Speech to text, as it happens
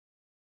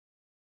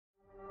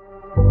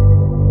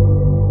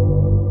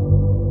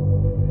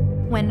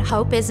When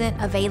hope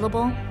isn't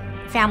available,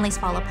 families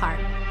fall apart.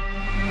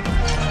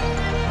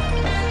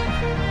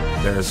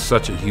 There is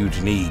such a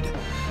huge need.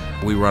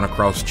 We run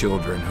across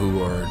children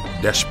who are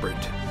desperate.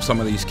 Some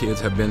of these kids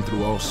have been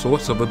through all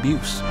sorts of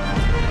abuse.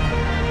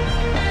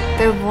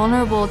 They're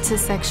vulnerable to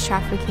sex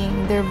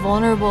trafficking. They're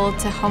vulnerable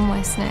to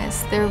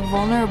homelessness. They're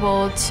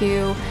vulnerable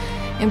to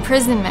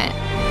imprisonment.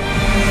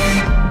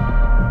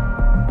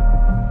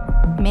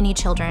 Many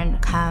children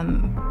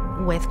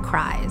come with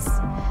cries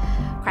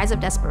of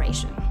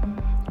desperation,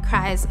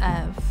 cries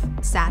of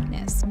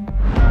sadness.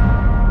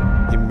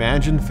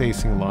 Imagine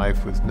facing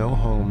life with no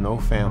home, no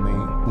family,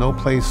 no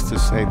place to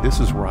say, this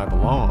is where I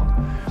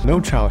belong.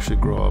 No child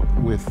should grow up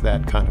with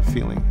that kind of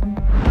feeling.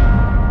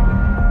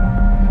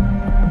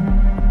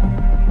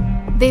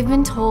 They've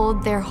been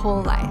told their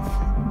whole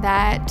life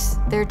that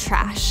they're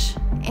trash,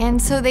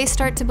 and so they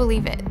start to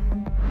believe it.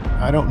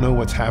 I don't know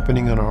what's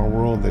happening in our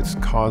world that's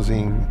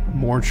causing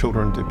more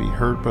children to be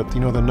hurt, but the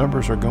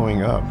numbers are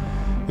going up.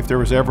 If there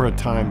was ever a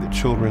time that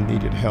children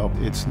needed help,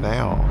 it's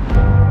now.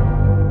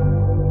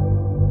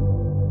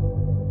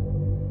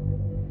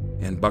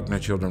 In Buckner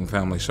Children and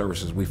Family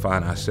Services, we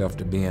find ourselves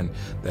to be in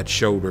that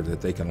shoulder that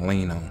they can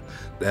lean on,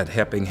 that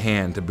helping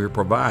hand to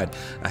provide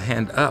a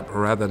hand up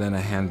rather than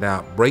a hand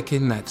out,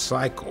 breaking that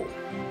cycle.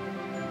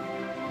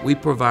 We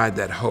provide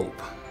that hope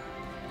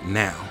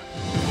now.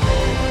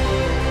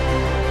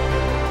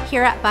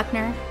 Here at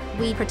Buckner,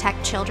 we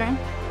protect children,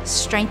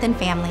 strengthen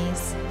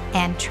families,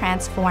 and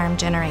transform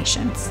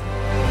generations.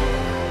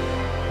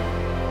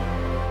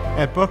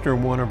 At Buckner,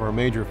 one of our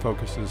major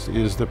focuses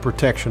is the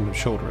protection of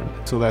children.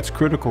 So that's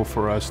critical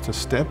for us to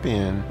step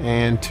in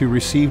and to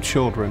receive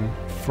children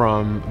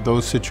from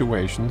those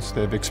situations that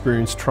have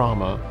experienced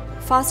trauma.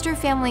 Foster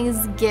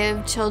families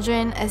give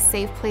children a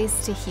safe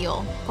place to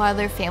heal while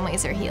their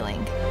families are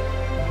healing.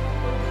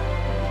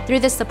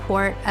 Through the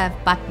support of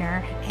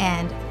Buckner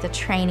and the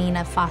training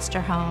of foster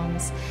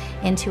homes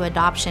into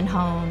adoption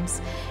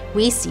homes,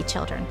 we see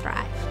children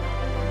thrive.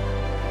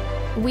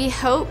 We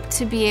hope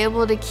to be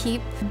able to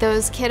keep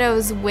those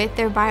kiddos with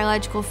their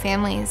biological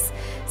families.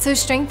 So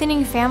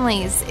strengthening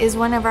families is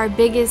one of our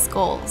biggest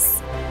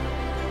goals.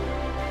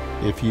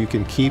 If you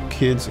can keep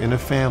kids in a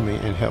family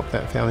and help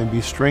that family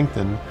be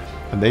strengthened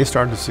and they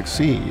start to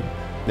succeed,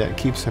 that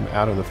keeps them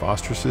out of the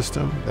foster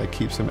system, that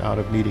keeps them out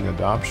of needing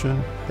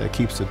adoption, that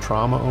keeps the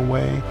trauma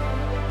away.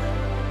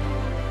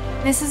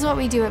 This is what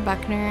we do at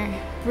Buckner,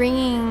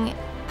 bringing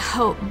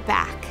hope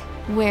back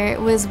where it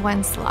was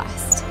once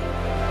lost.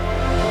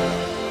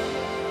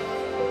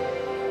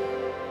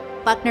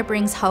 Buckner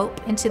brings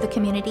hope into the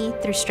community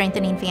through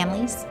strengthening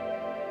families,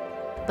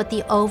 but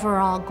the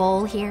overall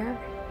goal here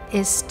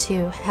is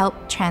to help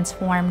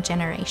transform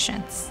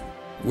generations.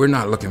 We're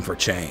not looking for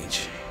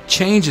change.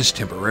 Change is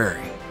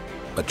temporary,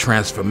 but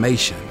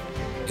transformation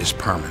is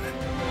permanent.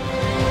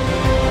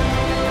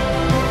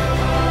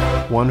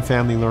 One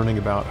family learning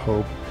about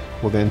hope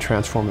will then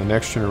transform the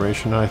next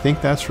generation, and I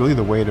think that's really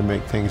the way to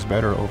make things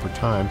better over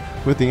time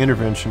with the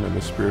intervention of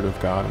the Spirit of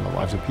God in the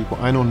lives of people.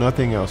 I know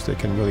nothing else that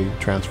can really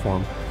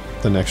transform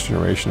the next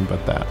generation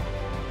but that.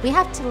 We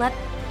have to let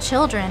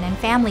children and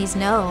families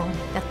know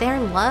that they're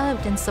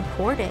loved and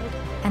supported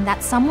and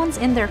that someone's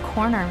in their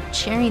corner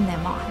cheering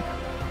them on,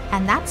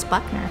 and that's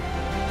Buckner.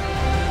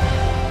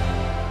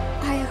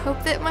 I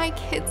hope that my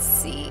kids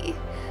see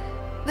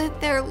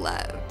that they're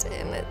loved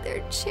and that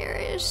they're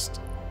cherished,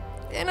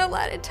 and a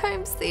lot of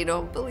times they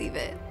don't believe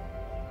it.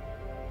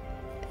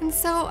 And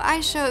so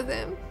I show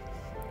them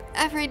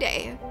every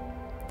day,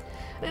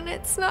 and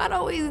it's not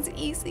always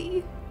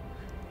easy,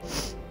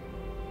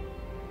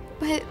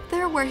 but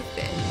they're worth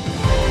it.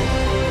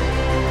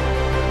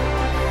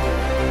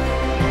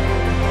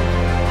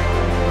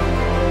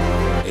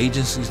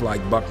 Agencies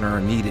like Buckner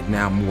are needed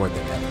now more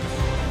than ever.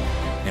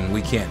 And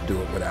we can't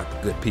do it without the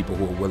good people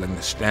who are willing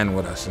to stand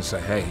with us and say,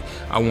 hey,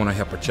 I want to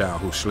help a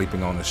child who's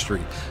sleeping on the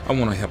street. I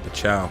want to help a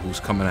child who's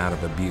coming out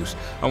of abuse.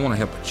 I want to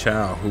help a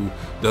child who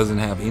doesn't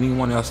have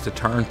anyone else to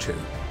turn to.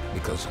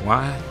 Because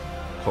why?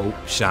 Hope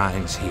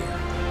shines here.